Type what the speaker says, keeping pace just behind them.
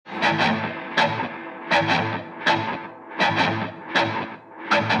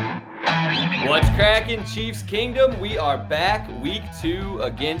What's cracking, Chiefs Kingdom? We are back week 2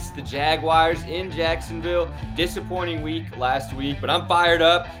 against the Jaguars in Jacksonville. Disappointing week last week, but I'm fired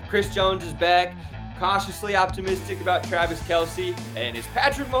up. Chris Jones is back. Cautiously optimistic about Travis Kelce, and it's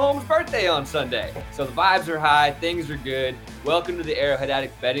Patrick Mahomes' birthday on Sunday. So the vibes are high, things are good. Welcome to the Arrowhead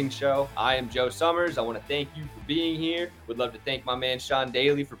Addict Betting Show. I am Joe Summers. I want to thank you for being here. Would love to thank my man Sean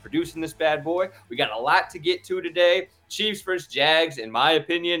Daly for producing this bad boy. We got a lot to get to today. Chiefs versus Jags, in my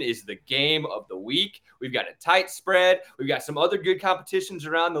opinion, is the game of the week. We've got a tight spread. We've got some other good competitions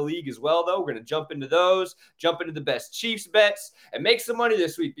around the league as well, though. We're going to jump into those, jump into the best Chiefs bets, and make some money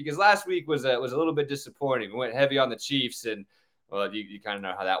this week because last week was a little bit disappointing. We went heavy on the Chiefs, and, well, you kind of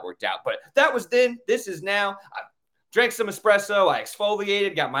know how that worked out. But that was then. This is now. I drank some espresso. I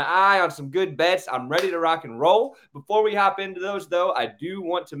exfoliated, got my eye on some good bets. I'm ready to rock and roll. Before we hop into those, though, I do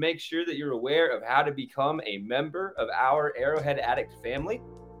want to make sure that you're aware of how to become a member of our Arrowhead Addict family.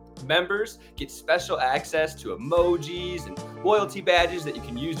 Members get special access to emojis and loyalty badges that you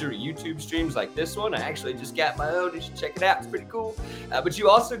can use during YouTube streams like this one. I actually just got my own. You should check it out. It's pretty cool. But you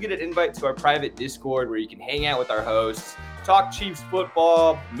also get an invite to our private Discord where you can hang out with our hosts, talk Chiefs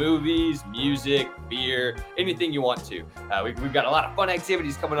football, movies, music, beer, anything you want to. We've got a lot of fun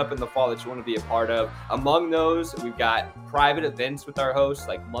activities coming up in the fall that you want to be a part of. Among those, we've got private events with our hosts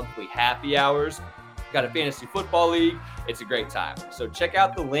like monthly happy hours. Got a fantasy football league. It's a great time. So check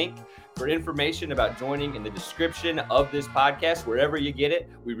out the link for information about joining in the description of this podcast, wherever you get it.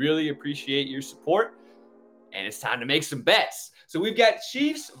 We really appreciate your support. And it's time to make some bets. So we've got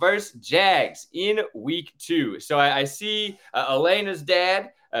Chiefs versus Jags in week 2. So I see Elena's dad,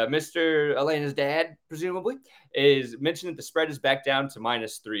 Mr. Elena's dad, presumably, is mentioned that the spread is back down to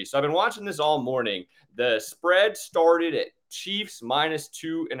 -3. So I've been watching this all morning. The spread started at Chiefs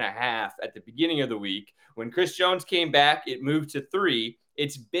 -2.5 at the beginning of the week. When Chris Jones came back, it moved to 3.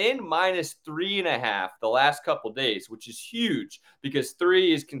 It's been -3.5 the last couple days, which is huge because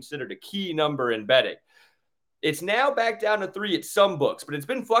 3 is considered a key number in betting. It's now back down to 3 at some books, but it's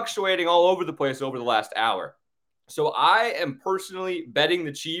been fluctuating all over the place over the last hour. So I am personally betting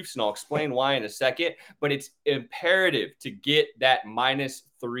the Chiefs, and I'll explain why in a second, but it's imperative to get that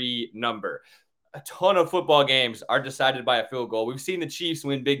 -3 number. A ton of football games are decided by a field goal. We've seen the Chiefs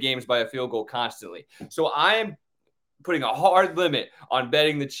win big games by a field goal constantly. So I am putting a hard limit on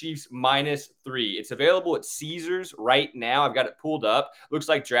betting the Chiefs -3. It's available at Caesars right now. I've got it pulled up. Looks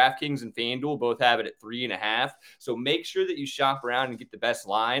like DraftKings and FanDuel both have it at 3.5. So make sure that you shop around and get the best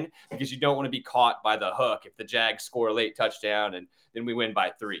line because you don't want to be caught by the hook if the Jags score a late touchdown and then we win by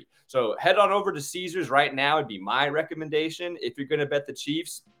 3. So head on over to Caesars right now. It'd be my recommendation if you're going to bet the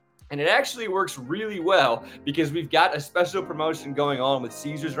Chiefs. And it actually works really well because we've got a special promotion going on with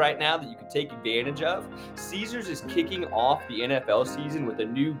Caesars right now that you can take advantage of. Caesars is kicking off the NFL season with a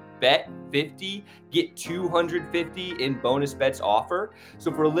new Bet 50, get 250 in bonus bets offer.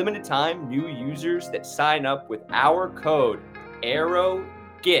 So for a limited time, new users that sign up with our code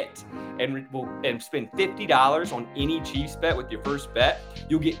ARROWGET and spend $50 on any Chiefs bet with your first bet,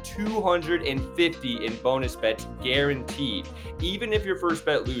 you'll get 250 in bonus bets guaranteed. Even if your first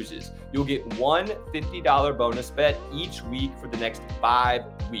bet loses, you'll get one $50 bonus bet each week for the next 5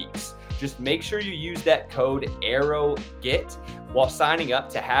 weeks. Just make sure you use that code ARROWGET while signing up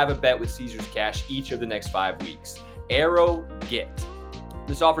to have a bet with Caesars Cash each of the next 5 weeks. ARROWGET.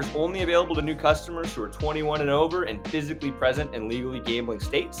 This offer is only available to new customers who are 21 and over and physically present in legally gambling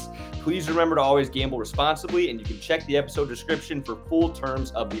states. Please remember to always gamble responsibly, and you can check the episode description for full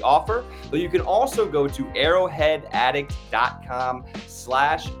terms of the offer. But you can also go to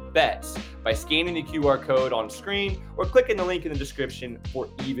arrowheadaddict.com/bets by scanning the QR code on screen or clicking the link in the description for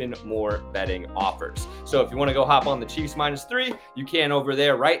even more betting offers. So if you want to go hop on the Chiefs -3, you can over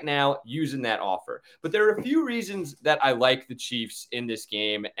there right now using that offer. But there are a few reasons that I like the Chiefs in this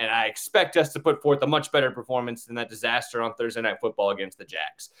game, and I expect us to put forth a much better performance than that disaster on Thursday Night Football against the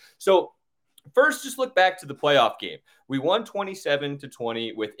Jags. So first, just look back to the playoff game. We won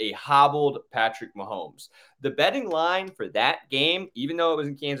 27-20 with a hobbled Patrick Mahomes. The betting line for that game, even though it was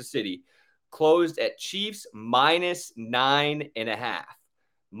in Kansas City, closed at Chiefs -9.5.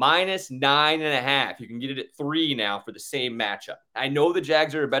 -9.5. You can get it at 3 now for the same matchup. I know the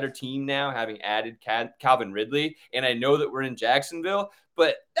Jags are a better team now, having added Calvin Ridley, and I know that we're in Jacksonville,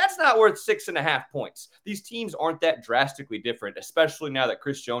 but that's not worth 6.5 points. These teams aren't that drastically different, especially now that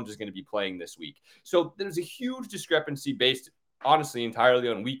Chris Jones is going to be playing this week. So there's a huge discrepancy based, honestly, entirely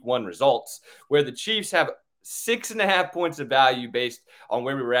on week 1 results, where the Chiefs have 6.5 points of value based on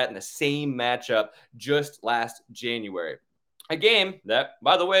where we were at in the same matchup just last January. A game that,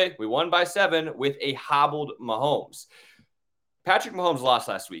 by the way, we won by 7 with a hobbled Mahomes. Patrick Mahomes lost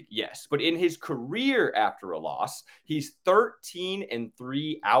last week, yes, but in his career after a loss, he's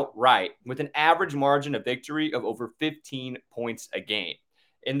 13-3 outright with an average margin of victory of over 15 points a game.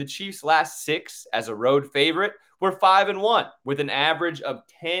 In the Chiefs' last 6 as a road favorite, we're 5-1 with an average of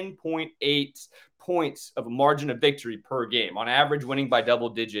 10.8 points of a margin of victory per game, on average winning by double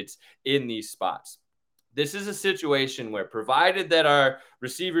digits in these spots. This is a situation where, provided that our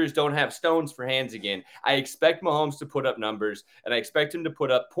receivers don't have stones for hands again, I expect Mahomes to put up numbers, and I expect him to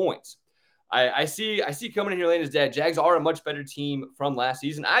put up points. I see coming in here late as dad. Jags are a much better team from last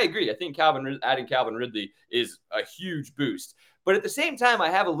season. I agree. I think adding Calvin Ridley is a huge boost. But at the same time, I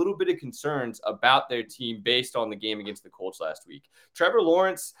have a little bit of concerns about their team based on the game against the Colts last week. Trevor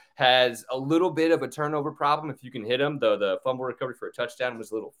Lawrence has a little bit of a turnover problem if you can hit him, though the fumble recovery for a touchdown was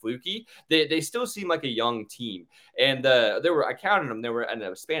a little fluky. They still seem like a young team. And I counted them, there were in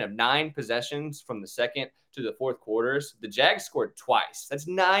a span of 9 possessions from the second to the fourth quarters. The Jags scored twice. That's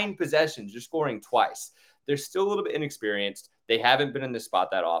 9 possessions. You're scoring twice. They're still a little bit inexperienced. They haven't been in this spot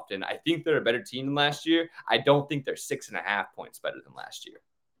that often. I think they're a better team than last year. I don't think they're 6.5 points better than last year,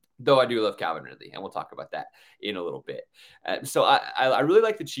 though I do love Calvin Ridley, and we'll talk about that in a little bit. So I really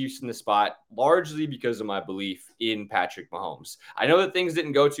like the Chiefs in the spot, largely because of my belief in Patrick Mahomes. I know that things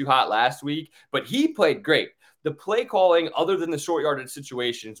didn't go too hot last week, but he played great. The play calling, other than the short yardage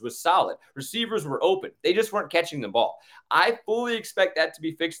situations, was solid. Receivers were open. They just weren't catching the ball. I fully expect that to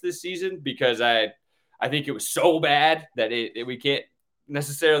be fixed this season because I think it was so bad that we can't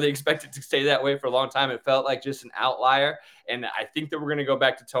necessarily expect it to stay that way for a long time. It felt like just an outlier. And I think that we're going to go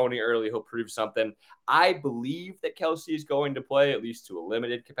back to Tony early. He'll prove something. I believe that Kelce is going to play, at least to a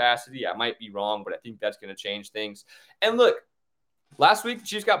limited capacity. I might be wrong, but I think that's going to change things. And look, last week, the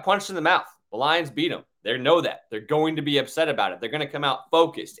Chiefs got punched in the mouth. The Lions beat them. They know that. They're going to be upset about it. They're going to come out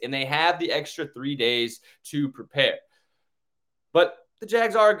focused, and they have the extra 3 days to prepare. But the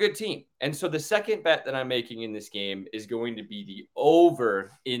Jags are a good team. And so the second bet that I'm making in this game is going to be the over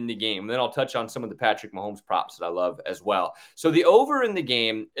in the game. And then I'll touch on some of the Patrick Mahomes props that I love as well. So the over in the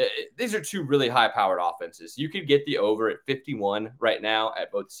game, these are 2 really high-powered offenses. You could get the over at 51 right now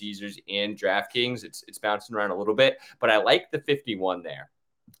at both Caesars and DraftKings. It's bouncing around a little bit, but I like the 51 there.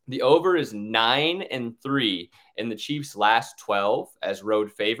 The over is 9-3 in the Chiefs' last 12 as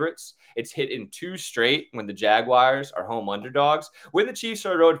road favorites. It's hit in 2 straight when the Jaguars are home underdogs. When the Chiefs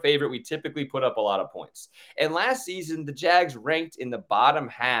are a road favorite, we typically put up a lot of points. And last season, the Jags ranked in the bottom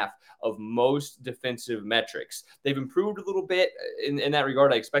half of most defensive metrics. They've improved a little bit in that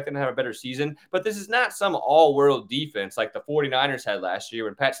regard. I expect them to have a better season, but this is not some all-world defense like the 49ers had last year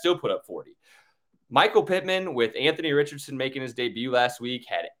when Pat still put up 40. Michael Pittman, with Anthony Richardson making his debut last week,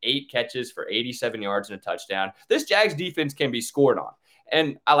 had 8 catches for 87 yards and a touchdown. This Jags defense can be scored on,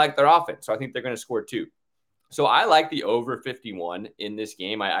 and I like their offense, so I think they're going to score too. So I like the over 51 in this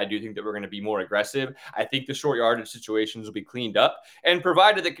game. I do think that we're going to be more aggressive. I think the short yardage situations will be cleaned up, and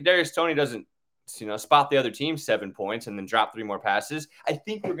provided that Kadarius Toney doesn't spot the other team 7 points and then drop 3 more passes, I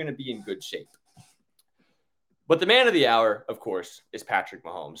think we're going to be in good shape. But the man of the hour, of course, is Patrick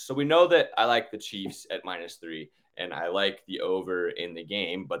Mahomes. So we know that I like the Chiefs at -3, and I like the over in the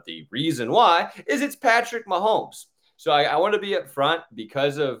game. But the reason why is it's Patrick Mahomes. So I want to be up front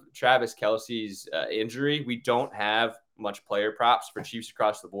because of Travis Kelce's injury. We don't have much player props for Chiefs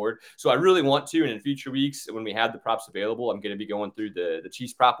across the board. So I really want to, and in future weeks when we have the props available, I'm going to be going through the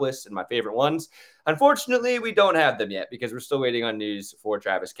Chiefs prop list and my favorite ones. Unfortunately, we don't have them yet because we're still waiting on news for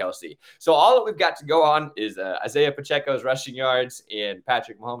Travis Kelce. So all that we've got to go on is Isaiah Pacheco's rushing yards and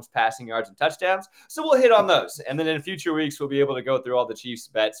Patrick Mahomes' passing yards and touchdowns. So we'll hit on those. And then in future weeks, we'll be able to go through all the Chiefs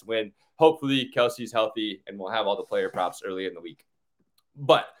bets when hopefully Kelce's healthy and we'll have all the player props early in the week.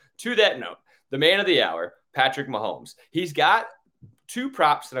 But to that note, the man of the hour, Patrick Mahomes. He's got 2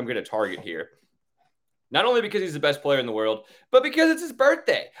 props that I'm going to target here. Not only because he's the best player in the world, but because it's his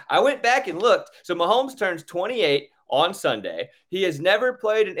birthday. I went back and looked. So Mahomes turns 28 on Sunday. He has never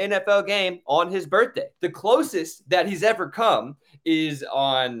played an NFL game on his birthday. The closest that he's ever come is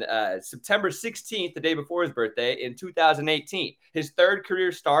on September 16th, the day before his birthday, in 2018. His 3rd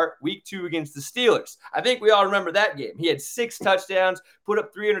career start, week 2 against the Steelers. I think we all remember that game. He had 6 touchdowns, put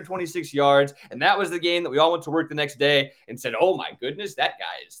up 326 yards, and that was the game that we all went to work the next day and said, oh my goodness, that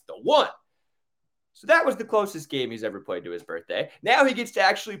guy is the one. So that was the closest game he's ever played to his birthday. Now he gets to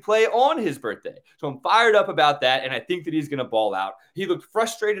actually play on his birthday. So I'm fired up about that, and I think that he's going to ball out. He looked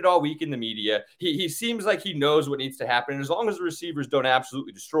frustrated all week in the media. He seems like he knows what needs to happen. And as long as the receivers don't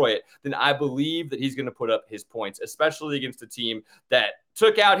absolutely destroy it, then I believe that he's going to put up his points, especially against a team that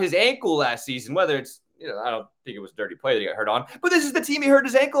took out his ankle last season, whether it's I don't think it was a dirty play that he got hurt on, but this is the team he hurt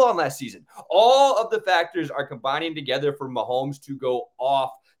his ankle on last season. All of the factors are combining together for Mahomes to go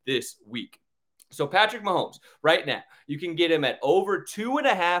off this week. So Patrick Mahomes, right now, you can get him at over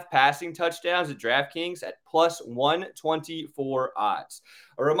 2.5 passing touchdowns at DraftKings at plus 124 odds.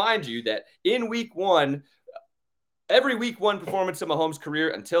 I remind you that in week one, every week one performance of Mahomes'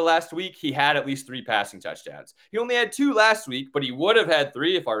 career until last week, he had at least 3 passing touchdowns. He only had 2 last week, but he would have had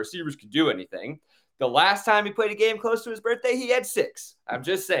 3 if our receivers could do anything. The last time he played a game close to his birthday, he had 6. I'm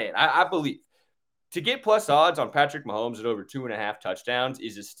just saying, I believe. To get plus odds on Patrick Mahomes at over 2.5 touchdowns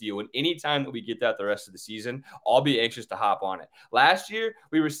is a steal. And anytime that we get that the rest of the season, I'll be anxious to hop on it. Last year,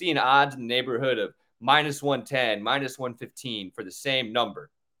 we were seeing odds in the neighborhood of minus 110, minus 115 for the same number.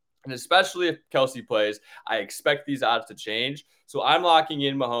 And especially if Kelce plays, I expect these odds to change. So I'm locking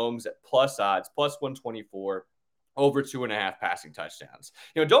in Mahomes at plus odds, plus 124. Over 2.5 passing touchdowns.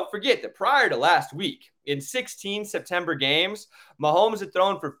 Don't forget that prior to last week, in 16 September games, Mahomes had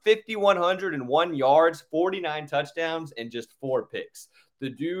thrown for 5,101 yards, 49 touchdowns, and just 4 picks. The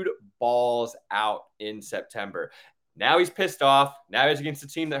dude balls out in September. Now he's pissed off. Now he's against a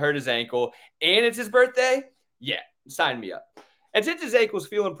team that hurt his ankle, and it's his birthday. Yeah, sign me up. And since his ankle's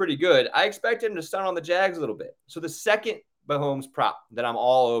feeling pretty good, I expect him to stun on the Jags a little bit. So the second Mahomes prop that I'm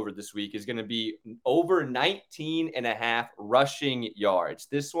all over this week is going to be over 19.5 rushing yards.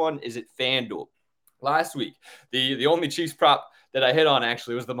 This one is at FanDuel. Last week, the only Chiefs prop that I hit on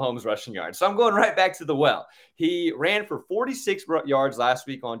actually was the Mahomes rushing yards. So I'm going right back to the well. He ran for 46 yards last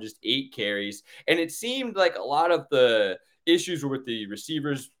week on just 8 carries. And it seemed like a lot of the issues were with the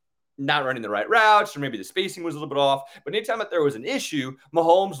receivers not running the right routes, or maybe the spacing was a little bit off. But anytime that there was an issue,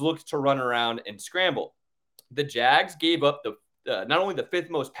 Mahomes looked to run around and scramble. The Jags gave up not only the 5th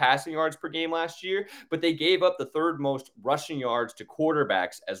most passing yards per game last year, but they gave up the 3rd most rushing yards to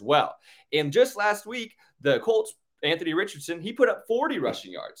quarterbacks as well. And just last week, the Colts, Anthony Richardson, he put up 40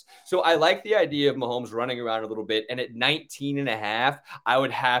 rushing yards. So I like the idea of Mahomes running around a little bit. And at 19.5, I would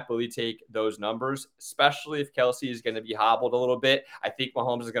happily take those numbers, especially if Kelce is going to be hobbled a little bit. I think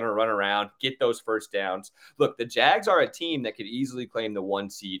Mahomes is going to run around, get those first downs. Look, the Jags are a team that could easily claim the 1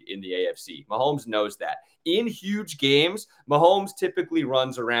 seed in the AFC. Mahomes knows that. In huge games, Mahomes typically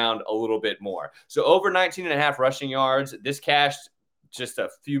runs around a little bit more. So over 19.5 rushing yards, this cashed just a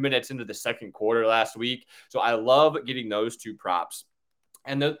few minutes into the second quarter last week. So I love getting those 2 props.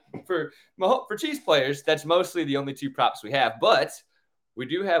 And for Chiefs players, that's mostly the only 2 props we have. But we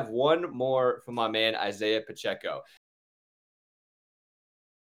do have one more from my man, Isaiah Pacheco.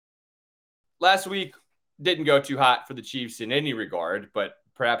 Last week didn't go too hot for the Chiefs in any regard, but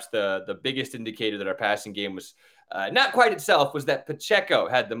perhaps the biggest indicator that our passing game was not quite itself was that Pacheco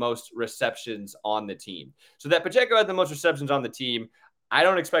had the most receptions on the team. So that Pacheco had the most receptions on the team, I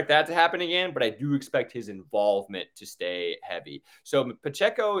don't expect that to happen again, but I do expect his involvement to stay heavy. So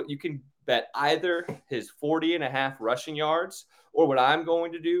Pacheco, you can bet either his 40.5 rushing yards, or what I'm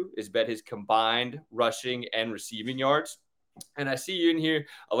going to do is bet his combined rushing and receiving yards. And I see you in here,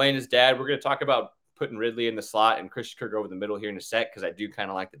 Elena's dad. We're going to talk about putting Ridley in the slot and Christian Kirk over the middle here in a sec, because I do kind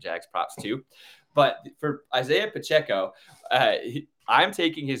of like the Jags props too. But for Isaiah Pacheco, I'm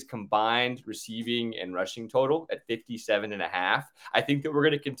taking his combined receiving and rushing total at 57.5. I think that we're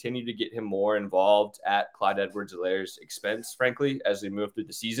going to continue to get him more involved at Clyde Edwards-Helaire's expense, frankly, as we move through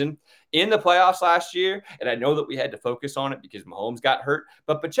the season. In the playoffs last year, and I know that we had to focus on it because Mahomes got hurt,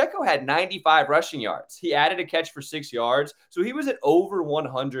 but Pacheco had 95 rushing yards. He added a catch for 6 yards, so he was at over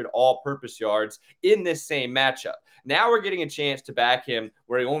 100 all-purpose yards in this same matchup. Now we're getting a chance to back him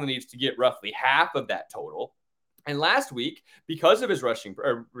where he only needs to get roughly half of that total. And last week, because of his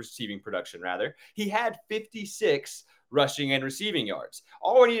receiving production, he had 56 rushing and receiving yards.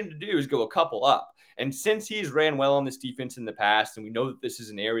 All we needed to do is go a couple up. And since he's ran well on this defense in the past, and we know that this is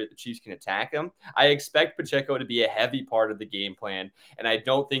an area that the Chiefs can attack him, I expect Pacheco to be a heavy part of the game plan. And I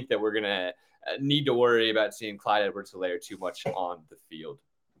don't think that we're going to need to worry about seeing Clyde Edwards-Helaire too much on the field.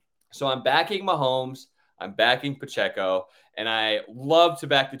 So I'm backing Mahomes. I'm backing Pacheco, and I love to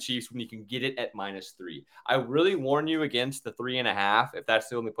back the Chiefs when you can get it at -3. I really warn you against the 3.5. If that's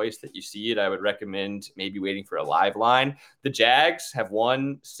the only place that you see it, I would recommend maybe waiting for a live line. The Jags have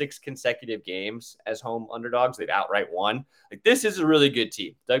won 6 consecutive games as home underdogs. They've outright won. Like, this is a really good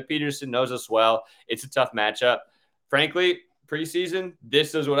team. Doug Peterson knows us well. It's a tough matchup. Frankly, preseason,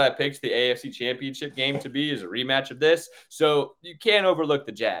 this is what I picked the AFC Championship game to be, is a rematch of this. So you can't overlook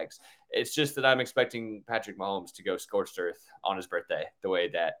the Jags. It's just that I'm expecting Patrick Mahomes to go scorched earth on his birthday the way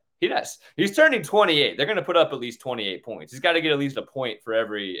that he does. He's turning 28. They're going to put up at least 28 points. He's got to get at least a point for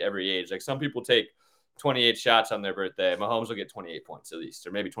every age. Like, some people take 28 shots on their birthday. Mahomes will get 28 points at least,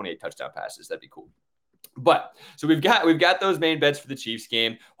 or maybe 28 touchdown passes. That'd be cool. But so we've got those main bets for the Chiefs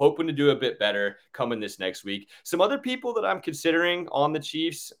game, hoping to do a bit better coming this next week. Some other people that I'm considering on the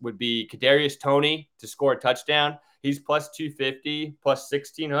Chiefs would be Kadarius Toney to score a touchdown. He's plus 250, plus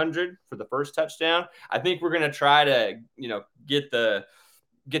 1,600 for the first touchdown. I think we're going to try to, get the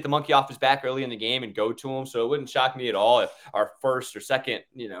monkey off his back early in the game and go to him. So it wouldn't shock me at all if our first or second,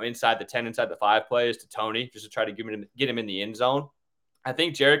 inside the 10, inside the 5 play is to Toney, just to try to get him in the end zone. I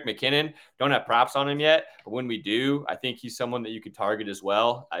think Jerick McKinnon, don't have props on him yet, but when we do, I think he's someone that you could target as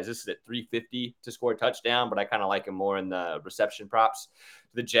well. This is at 350 to score a touchdown, but I kind of like him more in the reception props.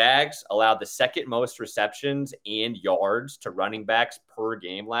 The Jags allowed the second most receptions and yards to running backs per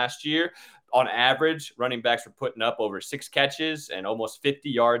game last year. On average, running backs were putting up over 6 catches and almost 50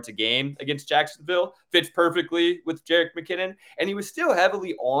 yards a game against Jacksonville. Fits perfectly with Jerick McKinnon. And he was still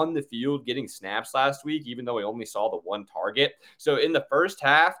heavily on the field getting snaps last week, even though he only saw the one target. So in the first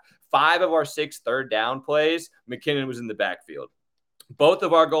half, 5 of our 6 third down plays, McKinnon was in the backfield. Both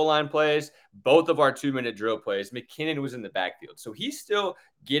of our goal line plays, both of our 2-minute drill plays, McKinnon was in the backfield. So he's still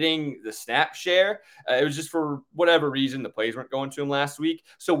getting the snap share. It was just for whatever reason, the plays weren't going to him last week.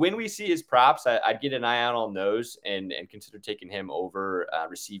 So when we see his props, I'd get an eye out on those and consider taking him over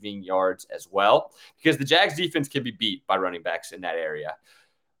receiving yards as well, because the Jags defense can be beat by running backs in that area.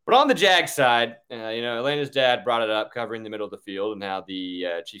 But on the Jags side, Atlanta's dad brought it up, covering the middle of the field and how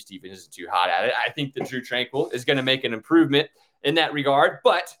the Chiefs defense isn't too hot at it. I think that Drue Tranquill is going to make an improvement in that regard,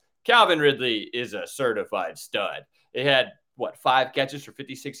 but Calvin Ridley is a certified stud. It had, 5 catches for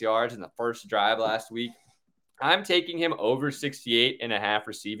 56 yards in the first drive last week. I'm taking him over 68.5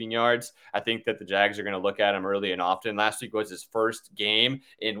 receiving yards. I think that the Jags are going to look at him early and often. Last week was his first game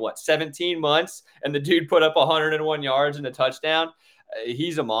in 17 months, and the dude put up 101 yards and a touchdown.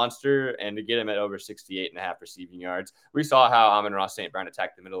 He's a monster, and to get him at over 68.5 receiving yards. We saw how Amon-Ra St. Brown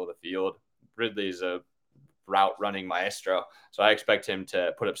attacked the middle of the field. Ridley's a route running maestro, so I expect him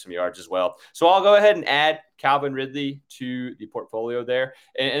to put up some yards as well. So I'll go ahead and add Calvin Ridley to the portfolio there,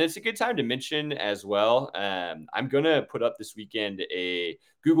 and it's a good time to mention as well. I'm gonna put up this weekend a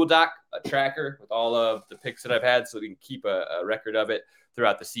Google Doc, a tracker with all of the picks that I've had, so we can keep a record of it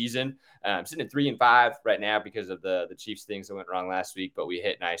throughout the season. I'm sitting at 3-5 right now because of the Chiefs things that went wrong last week, but we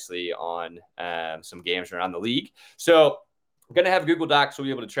hit nicely on some games around the league. So I'm going to have Google Docs, so we'll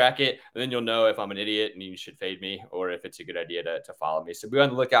be able to track it, and then you'll know if I'm an idiot and you should fade me, or if it's a good idea to follow me. So be on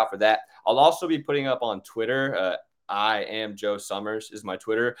the lookout for that. I'll also be putting up on Twitter. I am Joe Summers is my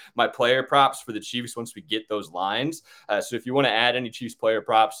Twitter, my player props for the Chiefs once we get those lines. So if you want to add any Chiefs player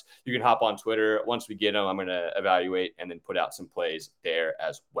props, you can hop on Twitter. Once we get them, I'm going to evaluate and then put out some plays there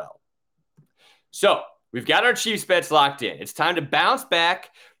as well. So we've got our Chiefs bets locked in. It's time to bounce back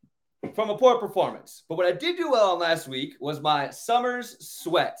from a poor performance. But what I did do well on last week was my Summers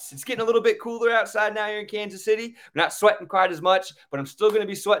sweats. It's getting a little bit cooler outside now here in Kansas City. I'm not sweating quite as much, but I'm still going to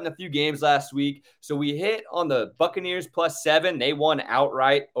be sweating a few games last week. So we hit on the Buccaneers +7. They won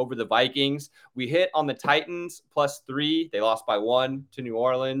outright over the Vikings. We hit on the Titans +3. They lost by 1 to New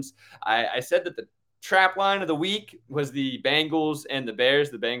Orleans. I said that the trap line of the week was the Bengals and the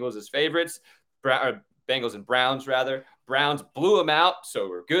Bears. The Bengals as favorites. Bengals and Browns, rather. Browns blew them out, so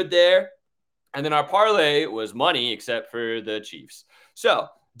we're good there. And then our parlay was money, except for the Chiefs. So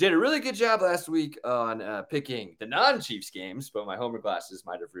did a really good job last week on picking the non-Chiefs games, but my homer glasses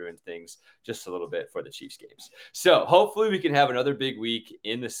might have ruined things just a little bit for the Chiefs games. So hopefully we can have another big week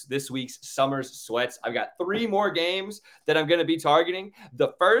in this week's Summers Sweats. I've got 3 more games that I'm going to be targeting.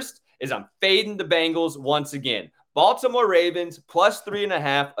 The first is I'm fading the Bengals once again. Baltimore Ravens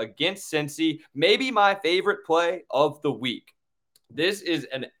 +3.5 against Cincy. Maybe my favorite play of the week. This is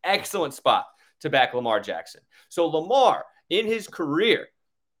an excellent spot to back Lamar Jackson. So Lamar in his career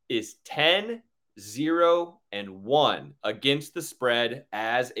is 10-0-1 against the spread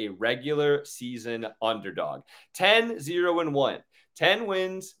as a regular season underdog. 10-0-1. 10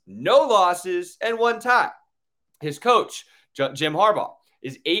 wins, no losses, and 1 tie. His coach, John Harbaugh,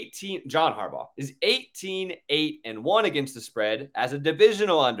 is 18-8-1 against the spread as a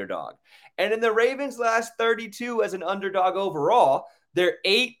divisional underdog. And in the Ravens' last 32 as an underdog overall, they're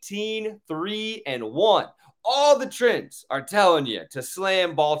 18-3-1. All the trends are telling you to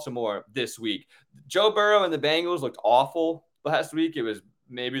slam Baltimore this week. Joe Burrow and the Bengals looked awful last week. It was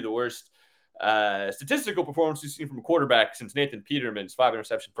maybe the worst statistical performance we've seen from a quarterback since Nathan Peterman's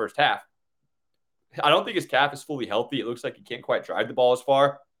 5-interception first half. I don't think his calf is fully healthy. It looks like he can't quite drive the ball as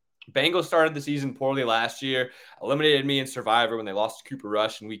far. Bengals started the season poorly last year, eliminated me in Survivor when they lost to Cooper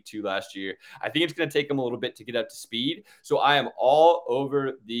Rush in week 2 last year. I think it's going to take them a little bit to get up to speed. So I am all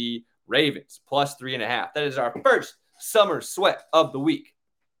over the Ravens +3.5. That is our first summer sweat of the week.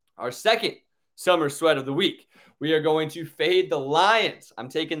 Our second summer sweat of the week. We are going to fade the Lions. I'm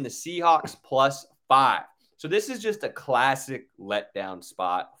taking the Seahawks +5. So this is just a classic letdown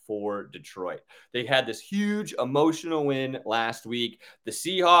spot for Detroit. They had this huge emotional win last week. The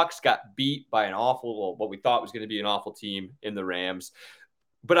Seahawks got beat by what we thought was going to be an awful team in the Rams.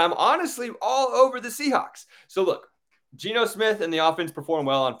 But I'm honestly all over the Seahawks. So look, Geno Smith and the offense performed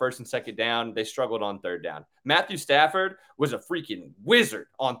well on first and second down. They struggled on third down. Matthew Stafford was a freaking wizard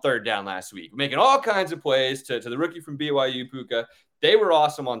on third down last week, making all kinds of plays to the rookie from BYU, Puka. They were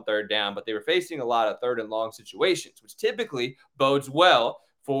awesome on third down, but they were facing a lot of third and long situations, which typically bodes well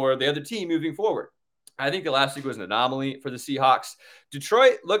for the other team moving forward. I think the last week was an anomaly for the Seahawks.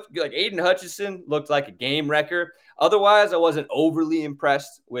 Detroit looked like Aiden Hutchinson looked like a game wrecker. Otherwise, I wasn't overly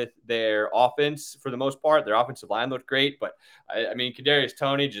impressed with their offense for the most part. Their offensive line looked great, but I mean, Kadarius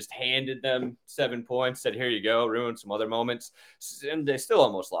Toney just handed them 7 points, said, here you go, ruined some other moments, and they still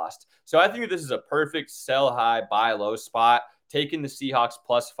almost lost. So I think this is a perfect sell high, buy low spot. Taking the Seahawks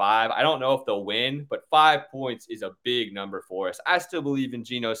 +5. I don't know if they'll win, but 5 points is a big number for us. I still believe in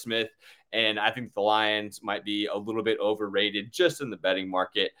Geno Smith, and I think the Lions might be a little bit overrated just in the betting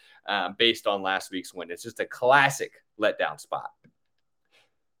market based on last week's win. It's just a classic letdown spot.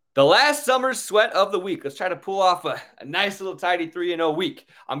 The last summer sweat of the week. Let's try to pull off a nice little tidy 3-0 week.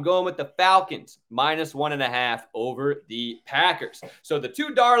 I'm going with the Falcons -1.5 over the Packers. So the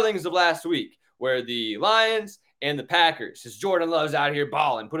two darlings of last week were the Lions and the Packers. As Jordan Love's out here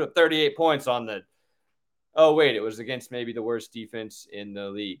balling, put up 38 points on the – oh, wait, it was against maybe the worst defense in the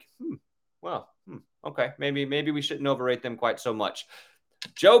league. Okay, maybe we shouldn't overrate them quite so much.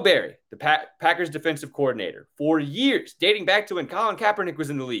 Joe Barry, the Packers defensive coordinator, for years, dating back to when Colin Kaepernick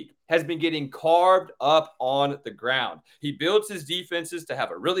was in the league, has been getting carved up on the ground. He builds his defenses to have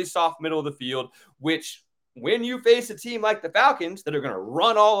a really soft middle of the field, which when you face a team like the Falcons that are going to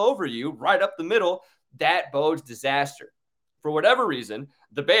run all over you right up the middle, that bodes disaster. For whatever reason,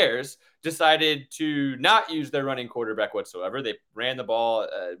 the Bears decided to not use their running quarterback whatsoever. They ran the ball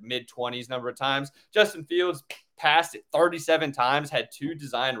mid-20s number of times. Justin Fields passed it 37 times, had 2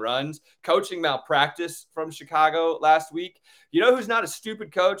 design runs. Coaching malpractice from Chicago last week. You know who's not a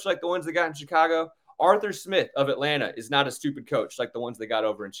stupid coach like the ones that got in Chicago? Arthur Smith of Atlanta is not a stupid coach like the ones they got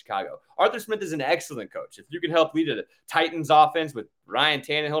over in Chicago. Arthur Smith is an excellent coach. If you can help lead a Titans offense with Ryan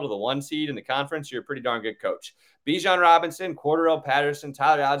Tannehill to the 1 seed in the conference, you're a pretty darn good coach. Bijan Robinson, Cordarrelle Patterson,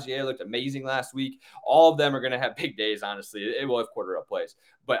 Tyler Algier looked amazing last week. All of them are going to have big days, honestly. It will have Cordarrelle plays.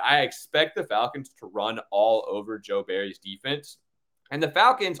 But I expect the Falcons to run all over Joe Barry's defense. And the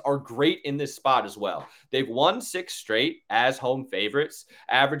Falcons are great in this spot as well. They've won 6 straight as home favorites,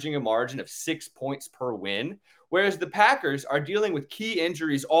 averaging a margin of 6 points per win, whereas the Packers are dealing with key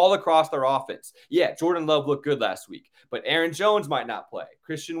injuries all across their offense. Yeah, Jordan Love looked good last week, but Aaron Jones might not play.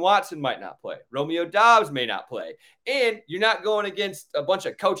 Christian Watson might not play. Romeo Doubs may not play. And you're not going against a bunch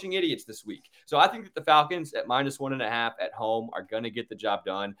of coaching idiots this week. So I think that the Falcons at -1.5 at home are going to get the job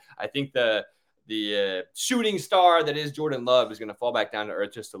done. I think the shooting star that is Jordan Love is going to fall back down to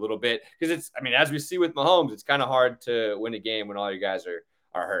earth just a little bit because as we see with Mahomes, it's kind of hard to win a game when all your guys are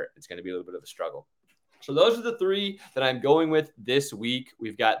hurt. It's going to be a little bit of a struggle. So those are the 3 that I'm going with this week.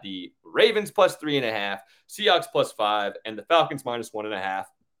 We've got the Ravens +3.5, Seahawks +5, and the Falcons -1.5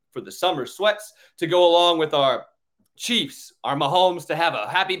 for the summer sweats to go along with our Chiefs, our Mahomes to have a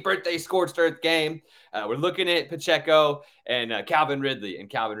happy birthday scorched earth game. We're looking at Pacheco and Calvin Ridley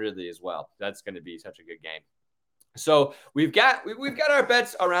as well. That's going to be such a good game. So we've got our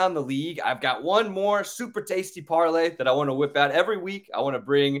bets around the league. I've got one more super tasty parlay that I want to whip out every week. I want to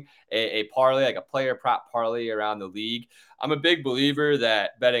bring a parlay, like a player prop parlay around the league. I'm a big believer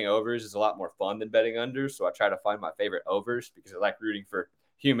that betting overs is a lot more fun than betting unders. So I try to find my favorite overs because I like rooting for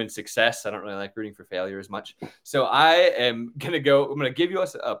human success. I don't really like rooting for failure as much. So I'm going to give you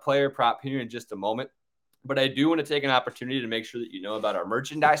a player prop here in just a moment. But I do want to take an opportunity to make sure that you know about our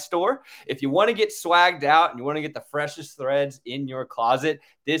merchandise store. If you want to get swagged out and you want to get the freshest threads in your closet,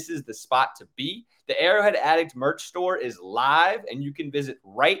 this is the spot to be. The Arrowhead Addict merch store is live, and you can visit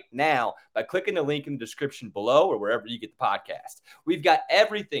right now by clicking the link in the description below or wherever you get the podcast. We've got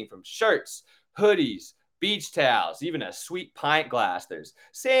everything from shirts, hoodies, beach towels, even a sweet pint glass. There's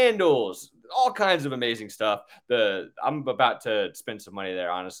sandals, all kinds of amazing stuff. I'm about to spend some money there,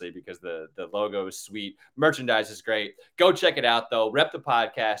 honestly, because the logo is sweet. Merchandise is great. Go check it out, though. Rep the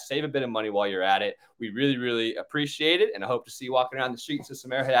podcast. Save a bit of money while you're at it. We really, really appreciate it, and I hope to see you walking around the streets with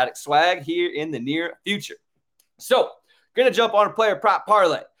some Arrowhead Addict swag here in the near future. So, going to jump on a player prop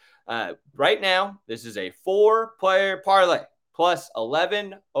parlay. Right now, this is a 4-player parlay plus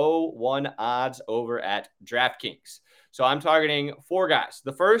 11.01 odds over at DraftKings. So I'm targeting 4 guys.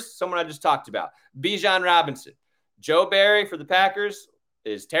 The first, someone I just talked about, Bijan Robinson. Joe Barry for the Packers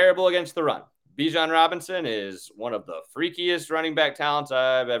is terrible against the run. Bijan Robinson is one of the freakiest running back talents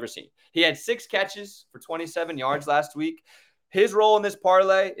I've ever seen. He had 6 catches for 27 yards last week. His role in this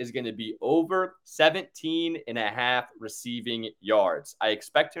parlay is going to be over 17.5 receiving yards. I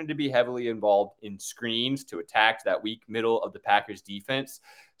expect him to be heavily involved in screens to attack that weak middle of the Packers defense.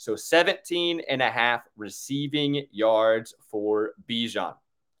 So 17.5 receiving yards for Bijan.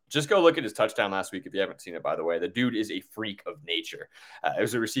 Just go look at his touchdown last week if you haven't seen it, by the way. The dude is a freak of nature. It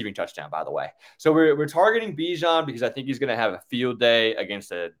was a receiving touchdown, by the way. So we're targeting Bijan because I think he's going to have a field day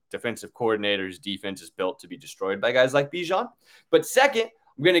against a defensive coordinator whose defense is built to be destroyed by guys like Bijan. But second,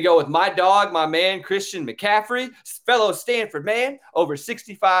 I'm going to go with my dog, my man, Christian McCaffrey, fellow Stanford man, over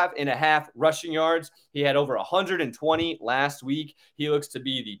 65.5 rushing yards. He had over 120 last week. He looks to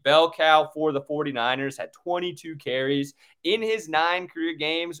be the bell cow for the 49ers, had 22 carries. In his 9 career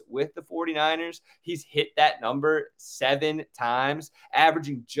games with the 49ers, he's hit that number 7 times,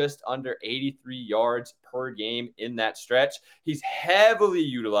 averaging just under 83 yards per game in that stretch. He's heavily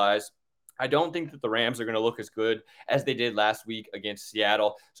utilized. I don't think that the Rams are going to look as good as they did last week against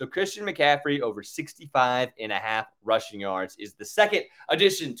Seattle. So Christian McCaffrey over 65.5 rushing yards is the second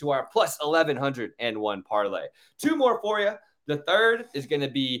addition to our plus 1,101 parlay. 2 more for you. The third is going to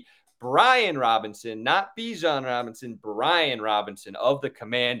be Brian Robinson, not Bijan Robinson, Brian Robinson of the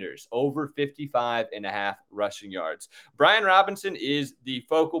Commanders, over 55.5 rushing yards. Brian Robinson is the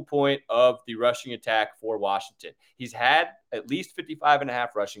focal point of the rushing attack for Washington. He's had at least 55.5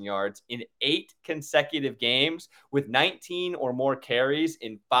 rushing yards in 8 consecutive games with 19 or more carries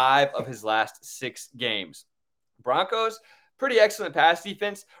in 5 of his last 6 games. Broncos, pretty excellent pass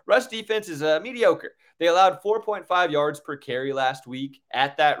defense. Rush defense is mediocre. They allowed 4.5 yards per carry last week.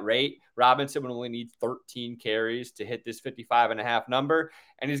 At that rate, Robinson would only need 13 carries to hit this 55.5 number,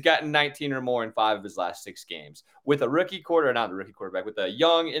 and he's gotten 19 or more in 5 of his last 6 games. With a with a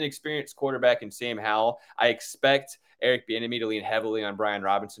young, inexperienced quarterback in Sam Howell, I expect Eric Bieniemy to lean heavily on Brian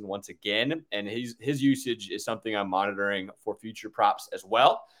Robinson once again, and his usage is something I'm monitoring for future props as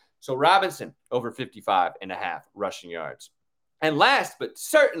well. So Robinson over 55.5 rushing yards. And last, but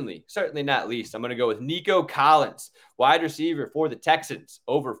certainly not least, I'm going to go with Nico Collins, wide receiver for the Texans,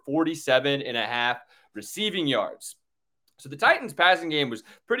 over 47.5 receiving yards. So the Titans' passing game was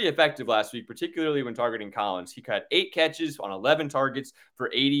pretty effective last week, particularly when targeting Collins. He caught 8 catches on 11 targets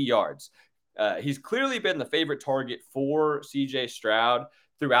for 80 yards. He's clearly been the favorite target for C.J. Stroud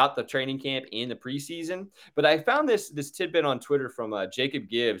throughout the training camp and the preseason. But I found this tidbit on Twitter from Jacob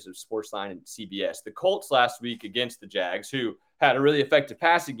Gibbs of Sportsline and CBS. The Colts last week against the Jags, who had a really effective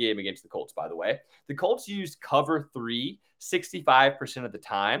passing game against the Colts, by the way. The Colts used cover 3 65% of the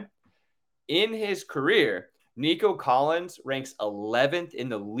time. In his career, Nico Collins ranks 11th in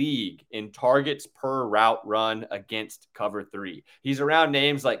the league in targets per route run against cover 3. He's around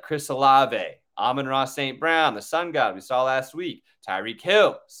names like Chris Olave, Amon-Ra St. Brown, the Sun God we saw last week, Tyreek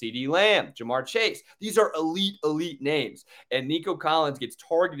Hill, CeeDee Lamb, Jamar Chase. These are elite names. And Nico Collins gets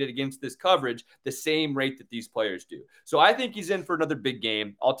targeted against this coverage the same rate that these players do. So I think he's in for another big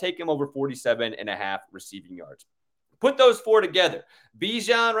game. I'll take him over 47.5 receiving yards. Put those 4 together.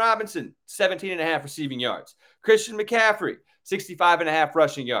 Bijan Robinson, 17.5 receiving yards. Christian McCaffrey, 65.5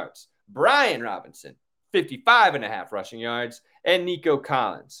 rushing yards. Brian Robinson, 55.5 rushing yards. And Nico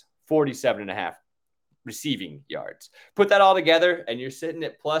Collins, 47.5 receiving yards. Put that all together, and you're sitting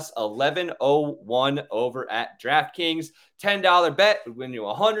at plus 1101 over at DraftKings. $10 bet would win you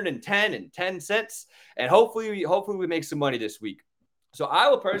 $110.10, and hopefully we make some money this week. So I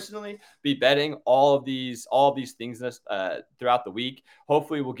will personally be betting all of these things throughout the week.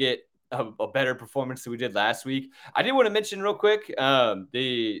 Hopefully we'll get a better performance than we did last week. I did want to mention real quick,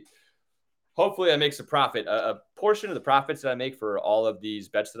 hopefully I make some profit. A portion of the profits that I make for all of these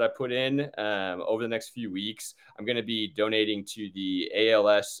bets that I put in over the next few weeks, I'm going to be donating to the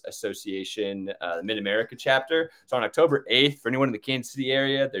ALS Association, the Mid-America chapter. So on October 8th, for anyone in the Kansas City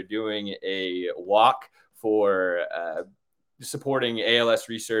area, they're doing a walk for supporting ALS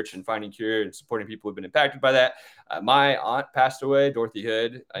research and finding cure and supporting people who've been impacted by that. My aunt passed away, Dorothy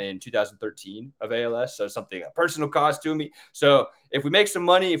Hood, in 2013 of ALS. So something, a personal cost to me. So if we make some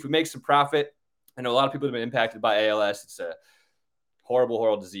money, if we make some profit, I know a lot of people have been impacted by ALS. It's a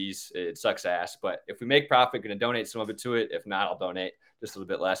horrible disease. It sucks ass. But if we make profit, going to donate some of it to it. If not, I'll donate just a little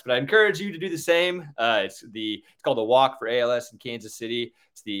bit less. But I encourage you to do the same. It's called the Walk for ALS in Kansas City.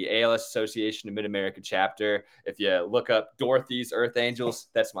 It's the ALS Association of Mid-America chapter. If you look up Dorothy's Earth Angels,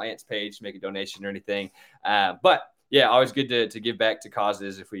 that's my aunt's page. Make a donation or anything. But Yeah, always good to give back to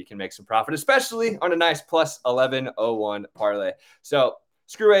causes if we can make some profit, especially on a nice plus 1101 parlay. So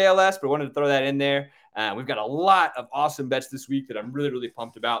screw ALS, but I wanted to throw that in there. We've got a lot of awesome bets this week that I'm really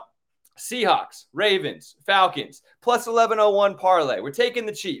pumped about. Seahawks, Ravens, Falcons, plus 1101 parlay. We're taking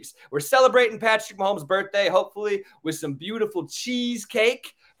the Chiefs. We're celebrating Patrick Mahomes' birthday, hopefully with some beautiful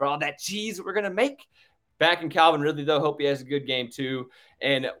cheesecake for all that cheese that we're going to make. Back in Calvin Ridley, though, hope he has a good game, too.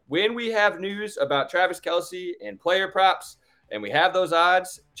 And when we have news about Travis Kelce and player props, and we have those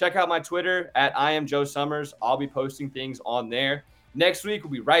odds, check out my Twitter at I am Joe Summers. I'll be posting things on there. Next week,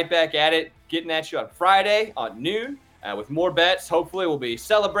 we'll be right back at it, getting at you on Friday on noon with more bets. Hopefully, we'll be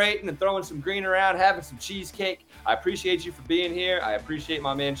celebrating and throwing some green around, having some cheesecake. I appreciate you for being here. I appreciate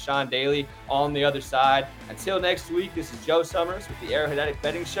my man Sean Daly on the other side. Until next week, this is Joe Summers with the Arrowhead Addict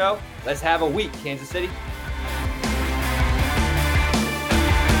Betting Show. Let's have a week, Kansas City.